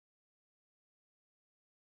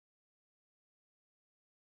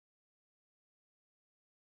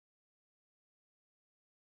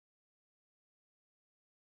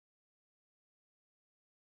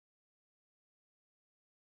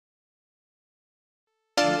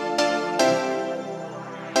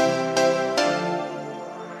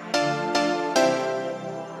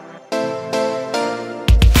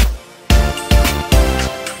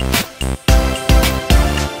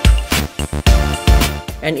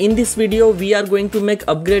and in this video we are going to make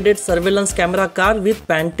upgraded surveillance camera car with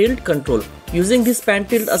pan tilt control. Using this pan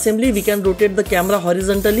tilt assembly we can rotate the camera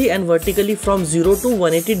horizontally and vertically from 0 to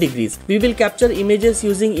 180 degrees. We will capture images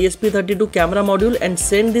using ESP-32 camera module and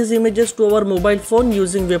send these images to our mobile phone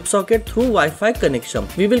using WebSocket through Wi-Fi connection.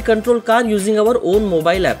 We will control car using our own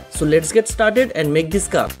mobile app. So let's get started and make this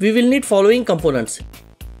car. We will need following components: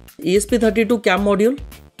 ESP-32 cam module,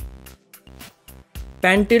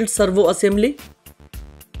 pan tilt servo assembly,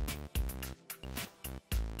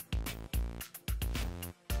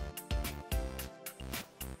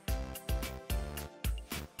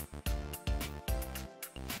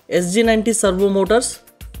 SG90 servo motors.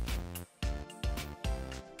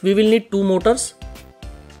 We will need 2 motors,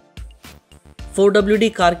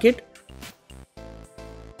 4WD car kit,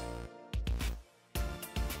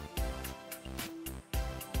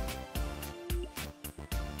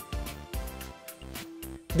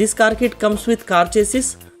 this car kit comes with car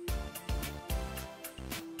chassis,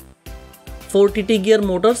 4 TT gear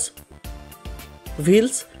motors,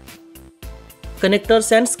 wheels,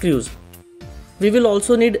 connectors and screws. We will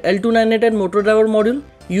also need L298 motor driver module,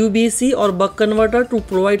 UBC or buck converter to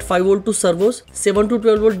provide 5V to servos, 7 to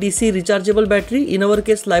 12V DC rechargeable battery, in our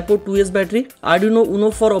case lipo 2S battery, Arduino Uno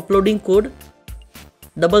for uploading code,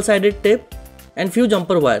 double-sided tape and few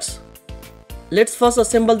jumper wires. Let's first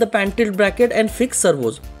assemble the pan tilt bracket and fix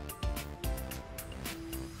servos.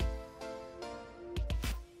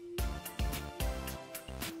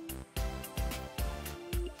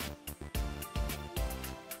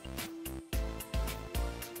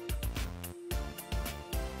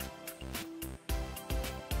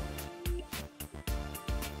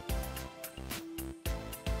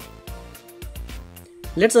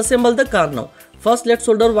 Let's assemble the car now. First let's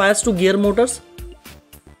solder wires to gear motors.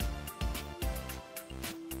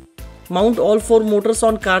 Mount all 4 motors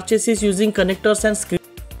on car chassis using connectors and screws.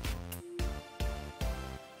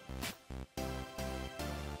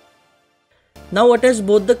 Now attach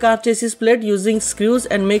both the car chassis plate using screws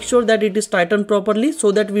and make sure that it is tightened properly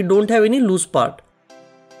so that we don't have any loose part.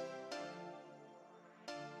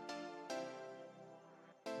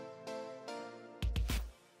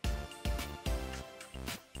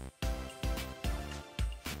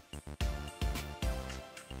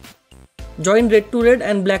 Join red to red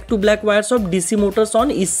and black to black wires of DC motors on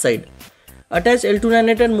each side. Attach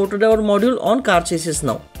L298 motor driver module on car chassis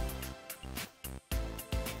now.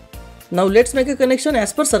 Now let's make a connection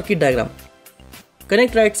as per circuit diagram.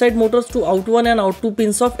 Connect right side motors to out 1 and out 2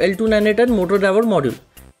 pins of L298 motor driver module.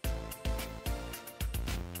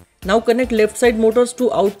 Now connect left side motors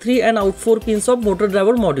to out 3 and out 4 pins of motor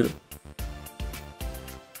driver module.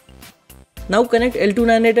 Now connect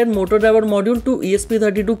L298 motor driver module to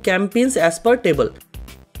ESP-32 cam pins as per table.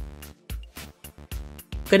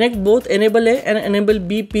 Connect both enable A and enable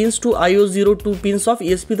B pins to IO02 pins of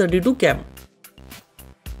ESP-32 cam.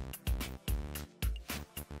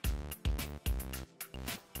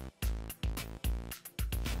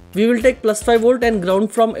 We will take plus 5V and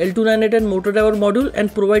ground from L298 motor driver module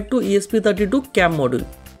and provide to ESP-32 cam module.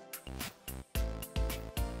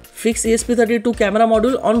 Fix ESP-32 camera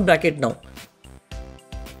module on bracket now.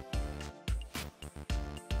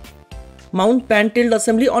 Mount pan tilt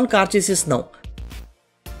assembly on car chassis now.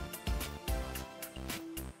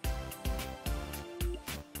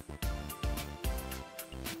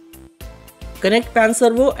 Connect pan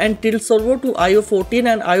servo and tilt servo to IO14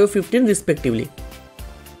 and IO15 respectively.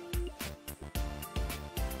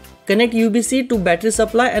 Connect UBC to battery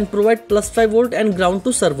supply and provide plus 5V and ground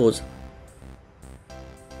to servos.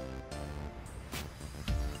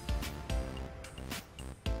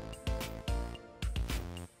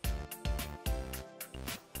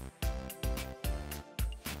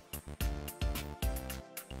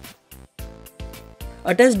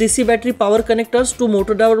 Attach DC battery power connectors to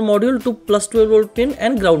motor driver module to plus 12V pin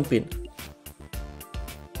and ground pin.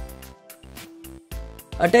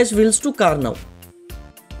 Attach wheels to car now.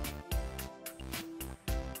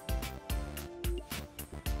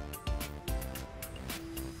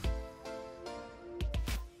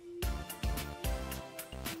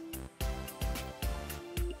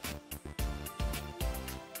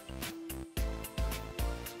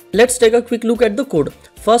 Let's take a quick look at the code.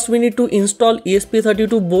 First we need to install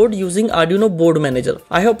ESP-32 board using Arduino board manager.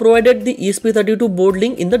 I have provided the ESP-32 board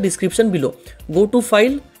link in the description below. Go to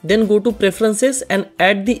file, then go to preferences and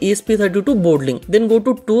add the ESP-32 board link. Then go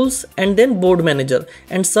to tools and then board manager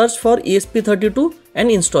and search for ESP-32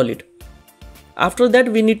 and install it. After that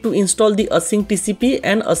we need to install the AsyncTCP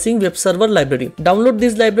and AsyncWebServer Library. Download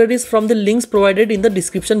these libraries from the links provided in the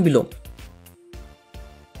description below.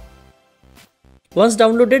 Once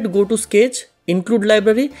downloaded, go to Sketch, include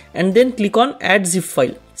library and then click on add zip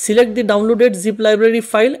file. Select the downloaded zip library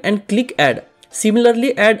file and click add.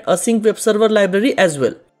 Similarly, add AsyncWebServer Library as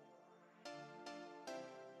well.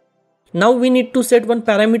 Now we need to set one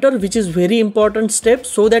parameter which is very important step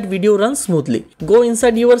so that video runs smoothly. Go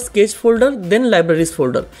inside your sketch folder, then libraries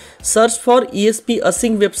folder. Search for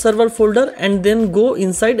ESP-AsyncWebServer folder and then go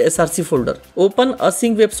inside SRC folder. Open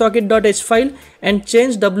AsyncWebsocket.h file and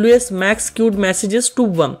change WS max queued messages to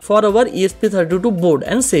 1 for our ESP-32 board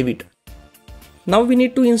and save it. Now we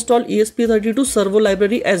need to install ESP-32 servo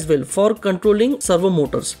library as well for controlling servo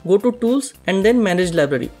motors. Go to tools and then manage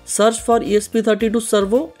library. Search for ESP-32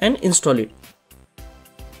 servo and install it.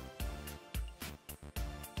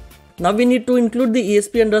 Now we need to include the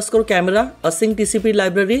ESP_camera, AsyncTCP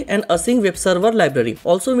library and AsyncWebServer library.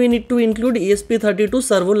 Also we need to include ESP-32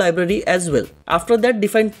 servo library as well. After that,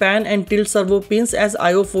 define pan and tilt servo pins as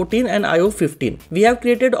IO14 and IO15. We have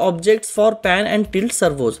created objects for pan and tilt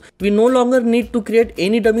servos. We no longer need to create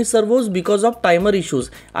any dummy servos because of timer issues.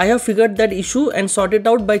 I have figured that issue and sorted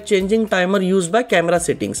out by changing timer used by camera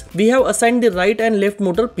settings. We have assigned the right and left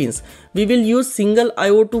motor pins. We will use single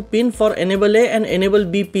IO2 pin for enable A and enable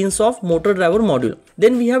B pins of motor driver module.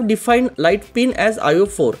 Then we have defined light pin as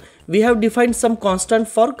IO4. We have defined some constant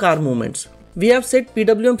for car movements. We have set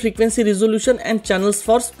PWM frequency resolution and channels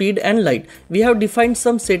for speed and light. We have defined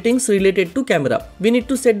some settings related to camera. We need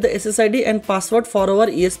to set the SSID and password for our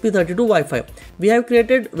ESP32 Wi-Fi. We have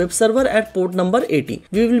created web server at port number 80.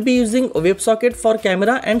 We will be using WebSocket for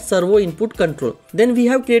camera and servo input control. Then we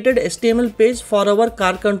have created HTML page for our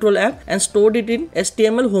car control app and stored it in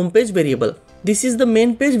HTML homepage variable. This is the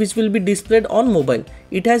main page which will be displayed on mobile.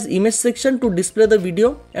 It has image section to display the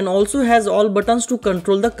video and also has all buttons to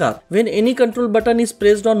control the car. When any control button is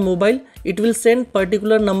pressed on mobile, it will send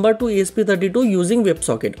particular number to ESP32 using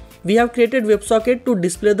WebSocket. We have created WebSocket to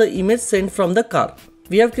display the image sent from the car.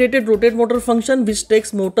 We have created rotate motor function which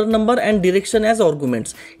takes motor number and direction as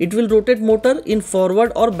arguments. It will rotate motor in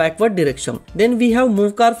forward or backward direction. Then we have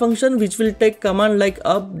move car function which will take command like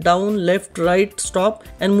up, down, left, right, stop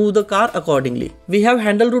and move the car accordingly. We have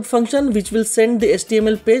handle route function which will send the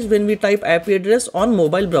HTML page when we type IP address on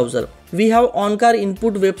mobile browser. We have on-car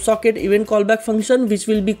input WebSocket event callback function which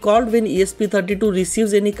will be called when ESP32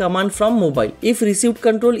 receives any command from mobile. If received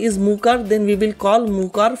control is move car, then we will call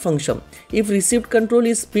move car function. If received control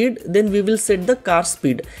is speed, then we will set the car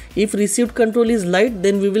speed. If received control is light,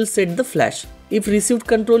 then we will set the flash. If received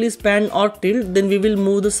control is pan or tilt, then we will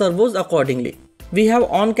move the servos accordingly. We have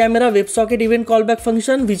on-camera WebSocket event callback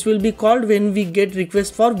function which will be called when we get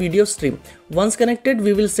request for video stream. Once connected,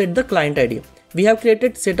 we will set the client ID. We have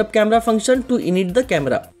created setup camera function to init the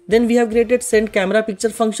camera. Then we have created send camera picture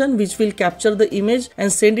function which will capture the image and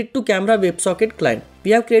send it to camera WebSocket client.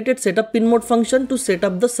 We have created setup pin mode function to set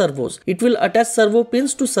up the servos. It will attach servo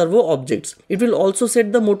pins to servo objects. It will also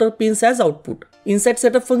set the motor pins as output. Inside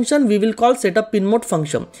setup function, we will call setup pin mode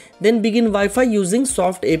function. Then begin Wi-Fi using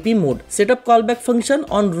soft AP mode. Setup callback function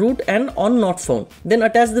on root and on not found. Then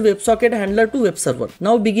attach the WebSocket handler to web server.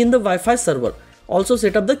 Now begin the Wi-Fi server. Also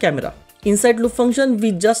set up the camera. Inside loop function,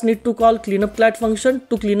 we just need to call cleanup client function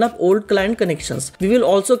to clean up old client connections. We will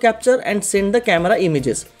also capture and send the camera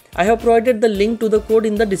images. I have provided the link to the code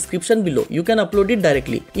in the description below. You can upload it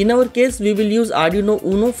directly. In our case, we will use Arduino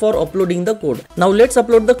Uno for uploading the code. Now let's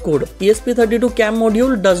upload the code. ESP32 CAM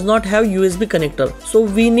module does not have USB connector, so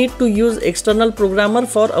we need to use external programmer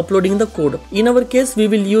for uploading the code. In our case, we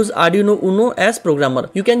will use Arduino Uno as programmer.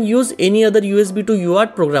 You can use any other USB to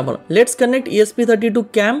UART programmer. Let's connect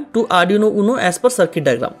ESP32 CAM to Arduino Uno as per circuit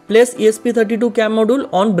diagram. Place ESP32 CAM module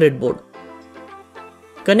on breadboard.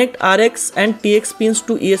 Connect RX and TX pins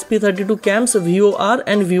to ESP32 CAM's VOR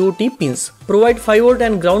and VOT pins. Provide 5V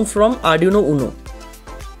and ground from Arduino Uno.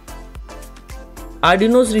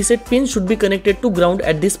 Arduino's reset pin should be connected to ground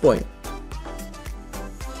at this point.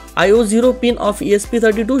 IO0 pin of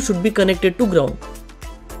ESP32 should be connected to ground.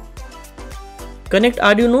 Connect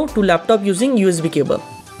Arduino to laptop using USB cable.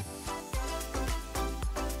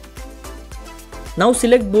 Now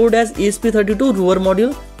select board as ESP32 rover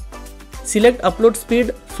module. Select upload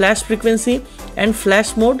speed, flash frequency and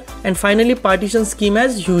flash mode, and finally partition scheme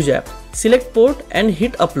as huge app. Select port and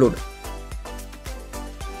hit upload.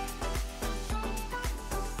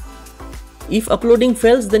 If uploading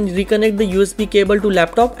fails, then reconnect the USB cable to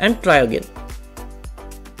laptop and try again.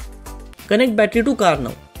 Connect battery to car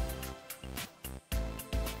now.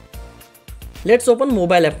 Let's open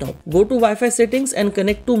mobile app now. Go to Wi-Fi settings and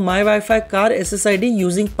connect to My Wi-Fi car SSID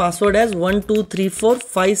using password as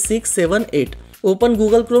 12345678. Open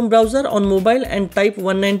Google Chrome browser on mobile and type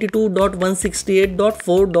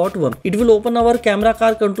 192.168.4.1. It will open our camera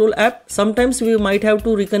car control app. Sometimes we might have to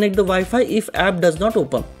reconnect the Wi-Fi if app does not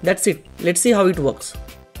open. That's it. Let's see how it works.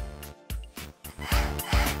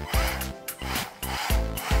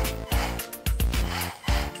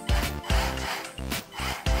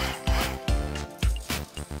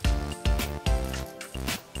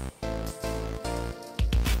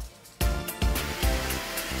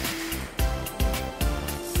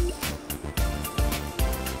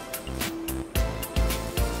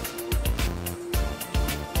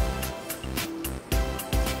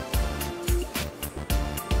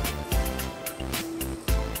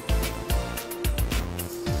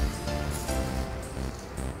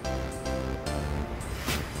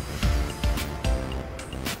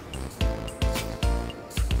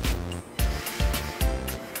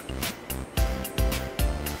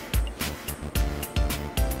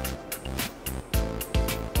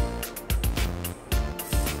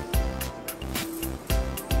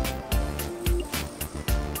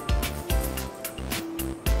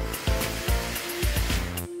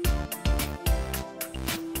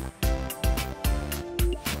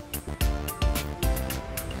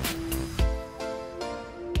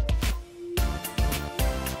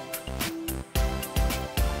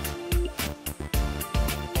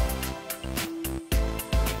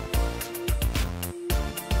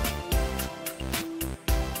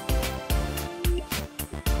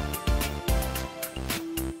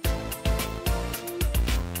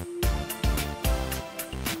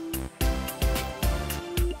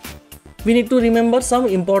 We need to remember some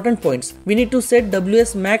important points. We need to set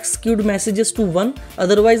WS max queued messages to 1,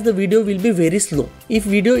 otherwise the video will be very slow. If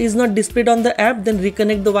video is not displayed on the app, then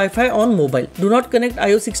reconnect the Wi-Fi on mobile. Do not connect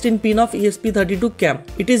IO16 pin of ESP32 cam.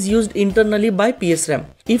 It is used internally by PSRAM.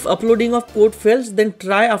 If uploading of code fails, then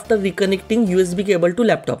try after reconnecting USB cable to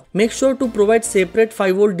laptop. Make sure to provide separate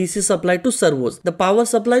 5V DC supply to servos. The power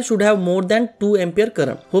supply should have more than 2 ampere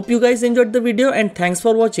current. Hope you guys enjoyed the video and thanks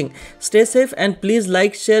for watching. Stay safe and please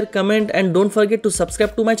like, share, comment and don't forget to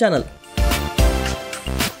subscribe to my channel.